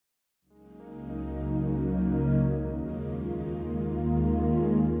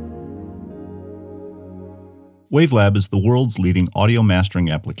WaveLab is the world's leading audio mastering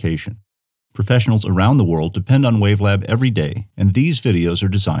application. Professionals around the world depend on WaveLab every day, and these videos are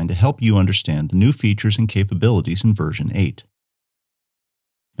designed to help you understand the new features and capabilities in version 8.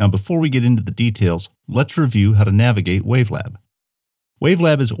 Now, before we get into the details, let's review how to navigate WaveLab.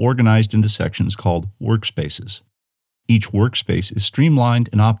 WaveLab is organized into sections called Workspaces. Each workspace is streamlined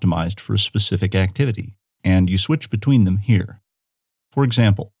and optimized for a specific activity, and you switch between them here. For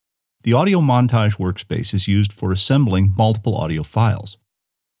example, the audio montage workspace is used for assembling multiple audio files.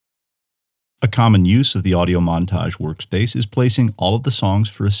 A common use of the audio montage workspace is placing all of the songs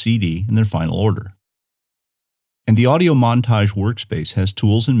for a CD in their final order. And the audio montage workspace has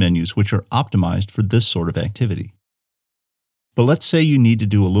tools and menus which are optimized for this sort of activity. But let's say you need to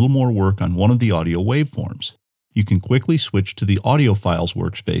do a little more work on one of the audio waveforms. You can quickly switch to the Audio Files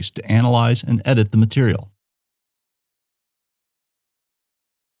workspace to analyze and edit the material.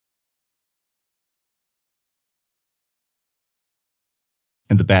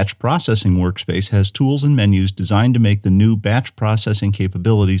 And the Batch Processing workspace has tools and menus designed to make the new batch processing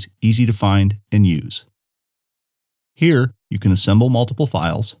capabilities easy to find and use. Here, you can assemble multiple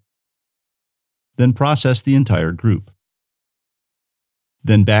files, then process the entire group.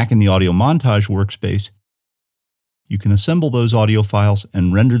 Then back in the Audio Montage workspace, you can assemble those audio files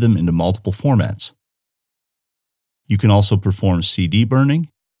and render them into multiple formats. You can also perform CD burning,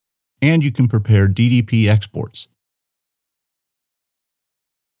 and you can prepare DDP exports.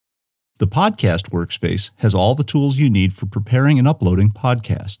 The Podcast workspace has all the tools you need for preparing and uploading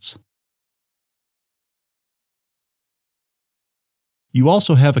podcasts. You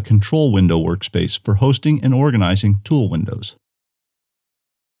also have a Control Window workspace for hosting and organizing tool windows.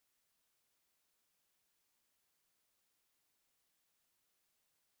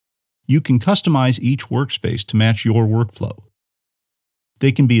 You can customize each workspace to match your workflow.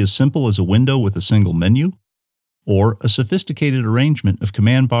 They can be as simple as a window with a single menu, or a sophisticated arrangement of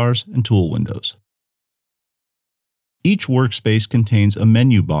command bars and tool windows. Each workspace contains a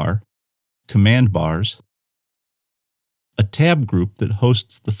menu bar, command bars, a tab group that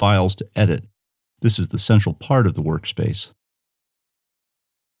hosts the files to edit. This is the central part of the workspace.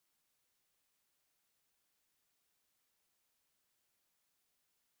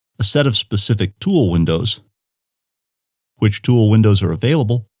 A set of specific tool windows. Which tool windows are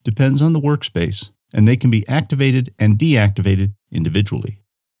available depends on the workspace, and they can be activated and deactivated individually.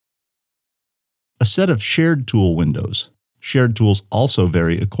 A set of shared tool windows. Shared tools also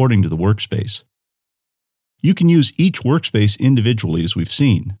vary according to the workspace. You can use each workspace individually as we've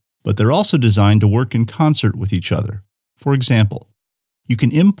seen, but they're also designed to work in concert with each other. For example, you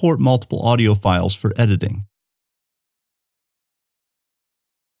can import multiple audio files for editing.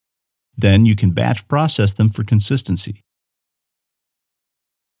 Then you can batch process them for consistency.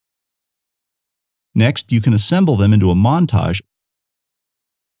 Next, you can assemble them into a montage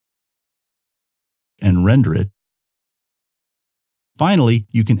and render it. Finally,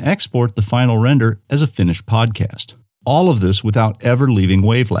 you can export the final render as a finished podcast. All of this without ever leaving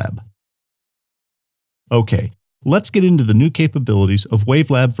WaveLab. Okay, let's get into the new capabilities of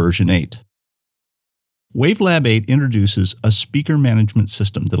WaveLab version 8. WaveLab 8 introduces a speaker management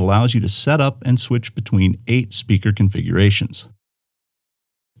system that allows you to set up and switch between 8 speaker configurations.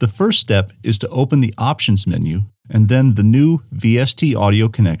 The first step is to open the Options menu and then the new VST Audio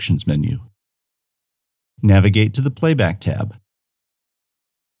Connections menu. Navigate to the Playback tab.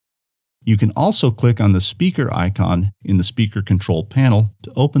 You can also click on the speaker icon in the Speaker Control panel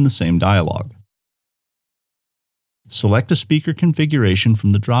to open the same dialog. Select a speaker configuration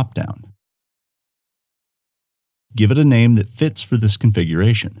from the drop-down. Give it a name that fits for this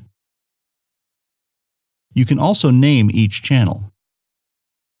configuration. You can also name each channel.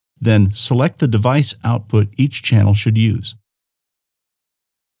 Then select the device output each channel should use.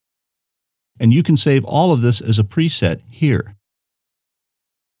 And you can save all of this as a preset here.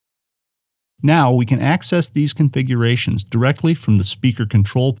 Now we can access these configurations directly from the Speaker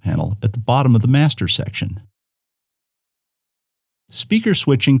Control panel at the bottom of the Master section. Speaker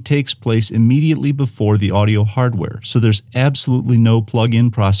switching takes place immediately before the audio hardware, so there's absolutely no plug-in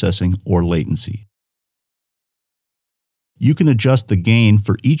processing or latency. You can adjust the gain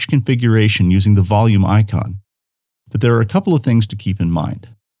for each configuration using the volume icon, but there are a couple of things to keep in mind.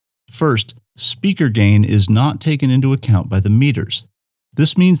 First, speaker gain is not taken into account by the meters.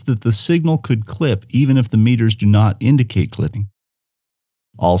 This means that the signal could clip even if the meters do not indicate clipping.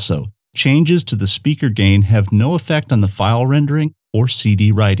 Also, changes to the speaker gain have no effect on the file rendering or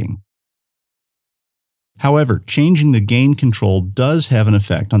CD writing. However, changing the gain control does have an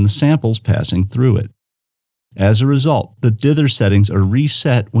effect on the samples passing through it. As a result, the dither settings are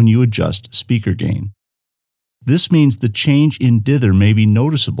reset when you adjust speaker gain. This means the change in dither may be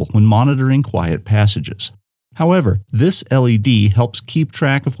noticeable when monitoring quiet passages. However, this LED helps keep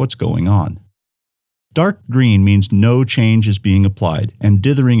track of what's going on. Dark green means no change is being applied and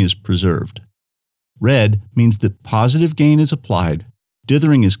dithering is preserved. Red means that positive gain is applied,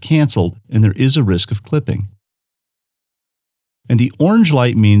 dithering is cancelled, and there is a risk of clipping. And the orange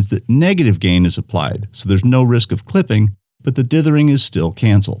light means that negative gain is applied, so there's no risk of clipping, but the dithering is still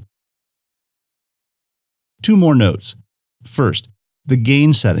cancelled. Two more notes. First, the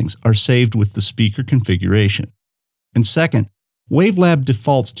gain settings are saved with the speaker configuration. And second, WaveLab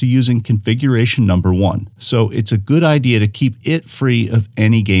defaults to using configuration number 1, so it's a good idea to keep it free of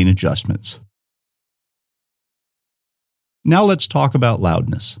any gain adjustments. Now let's talk about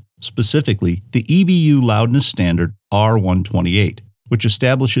loudness, specifically the EBU loudness standard R128, which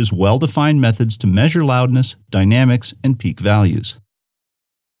establishes well-defined methods to measure loudness, dynamics, and peak values.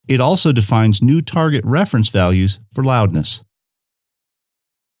 It also defines new target reference values for loudness.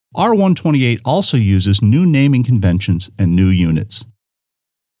 R128 also uses new naming conventions and new units.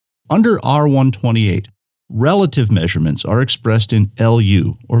 Under R128, relative measurements are expressed in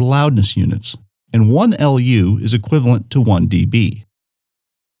LU, or loudness units, and 1 LU is equivalent to 1 dB.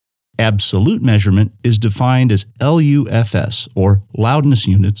 Absolute measurement is defined as LUFS, or loudness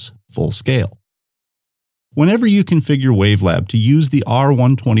units, full scale. Whenever you configure WaveLab to use the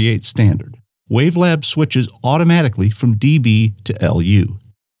R128 standard, WaveLab switches automatically from dB to LU.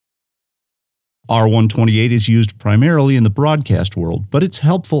 R128 is used primarily in the broadcast world, but it's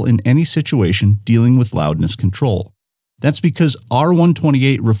helpful in any situation dealing with loudness control. That's because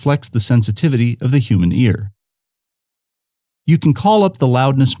R128 reflects the sensitivity of the human ear. You can call up the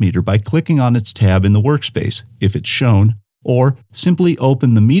loudness meter by clicking on its tab in the Workspace, if it's shown, or simply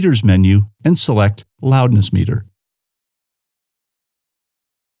open the Meters menu and select Loudness Meter.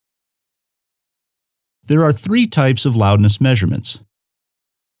 There are 3 types of loudness measurements.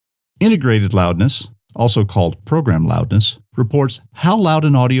 Integrated loudness, also called program loudness, reports how loud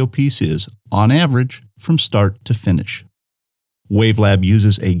an audio piece is, on average, from start to finish. WaveLab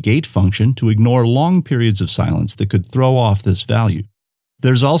uses a gate function to ignore long periods of silence that could throw off this value.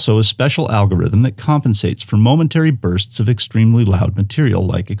 There's also a special algorithm that compensates for momentary bursts of extremely loud material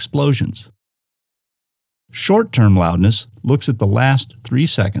like explosions. Short-term loudness looks at the last 3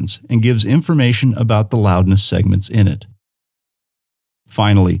 seconds and gives information about the loudness segments in it.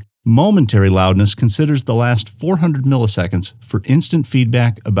 Finally, momentary loudness considers the last 400 milliseconds for instant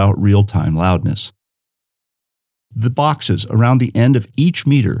feedback about real-time loudness. The boxes around the end of each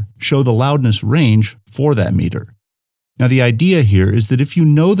meter show the loudness range for that meter. Now, the idea here is that if you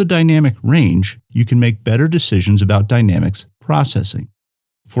know the dynamic range, you can make better decisions about dynamics processing.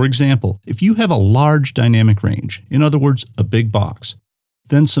 For example, if you have a large dynamic range, in other words, a big box,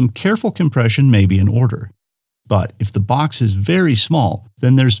 then some careful compression may be in order. But if the box is very small,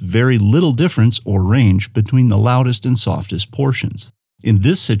 then there's very little difference or range between the loudest and softest portions. In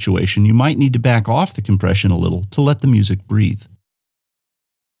this situation, you might need to back off the compression a little to let the music breathe.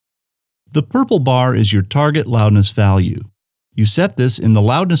 The purple bar is your target loudness value. You set this in the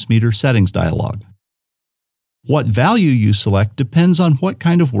Loudness Meter Settings dialog. What value you select depends on what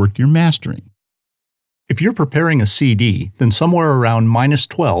kind of work you're mastering. If you're preparing a CD, then somewhere around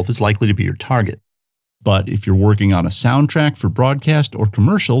 -12 is likely to be your target. But if you're working on a soundtrack for broadcast or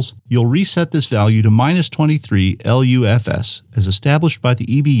commercials, you'll reset this value to -23 LUFS as established by the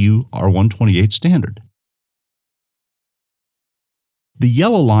EBU R128 standard. The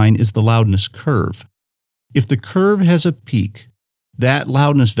yellow line is the loudness curve. If the curve has a peak, that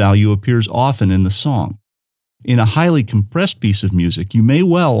loudness value appears often in the song. In a highly compressed piece of music, you may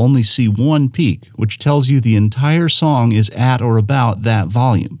well only see one peak, which tells you the entire song is at or about that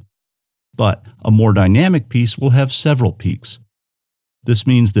volume. But a more dynamic piece will have several peaks. This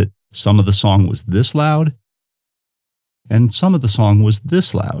means that some of the song was this loud, and some of the song was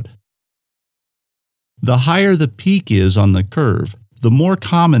this loud. The higher the peak is on the curve, the more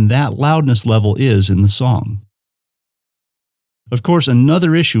common that loudness level is in the song. Of course,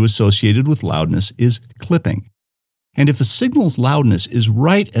 another issue associated with loudness is clipping. And if a signal's loudness is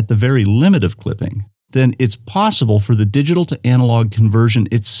right at the very limit of clipping, then it's possible for the digital to analog conversion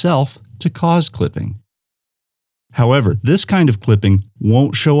itself to cause clipping. However, this kind of clipping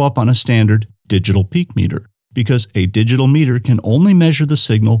won't show up on a standard digital peak meter, because a digital meter can only measure the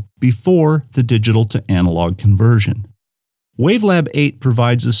signal before the digital to analog conversion. WaveLab 8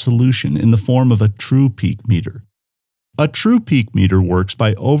 provides a solution in the form of a true peak meter. A true peak meter works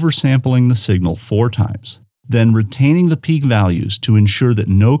by oversampling the signal 4 times, then retaining the peak values to ensure that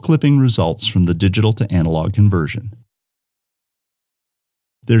no clipping results from the digital to analog conversion.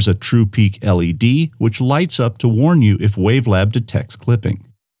 There's a True Peak LED, which lights up to warn you if WaveLab detects clipping.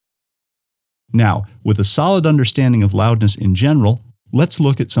 Now, with a solid understanding of loudness in general, let's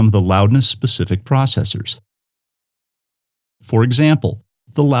look at some of the loudness-specific processors. For example,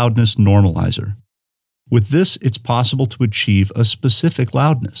 the loudness normalizer. With this, it's possible to achieve a specific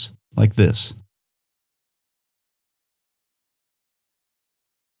loudness, like this.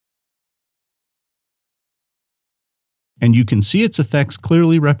 And you can see its effects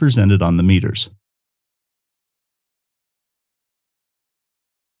clearly represented on the meters.